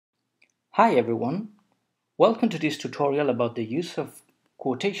Hi everyone, welcome to this tutorial about the use of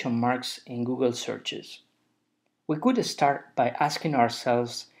quotation marks in Google searches. We could start by asking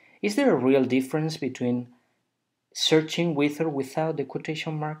ourselves, is there a real difference between searching with or without the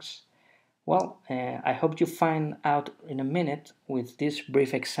quotation marks? I hope you find out in a minute with this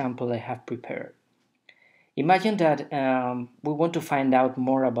brief example I have prepared. Imagine that we want to find out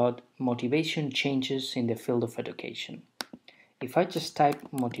more about motivation changes in the field of education. If I just type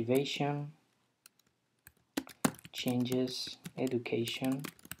motivation changes education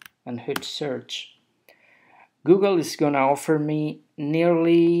and hit search, Google is gonna offer me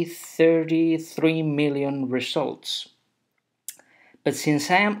nearly 33 million results. But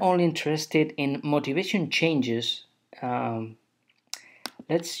since I am only interested in motivation changes, um,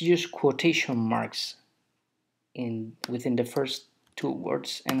 let's use quotation marks within the first two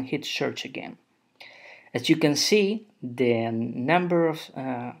words and hit search again. As you can see, the number of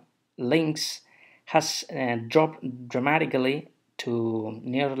links has dropped dramatically to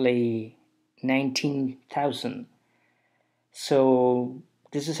nearly 19,000. So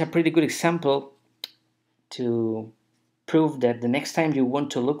this is a pretty good example to prove that the next time you want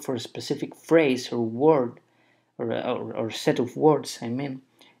to look for a specific phrase or word or set of words, in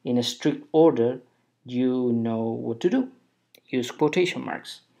a strict order, you know what to do. Use quotation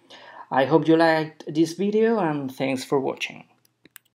marks. I hope you liked this video and thanks for watching.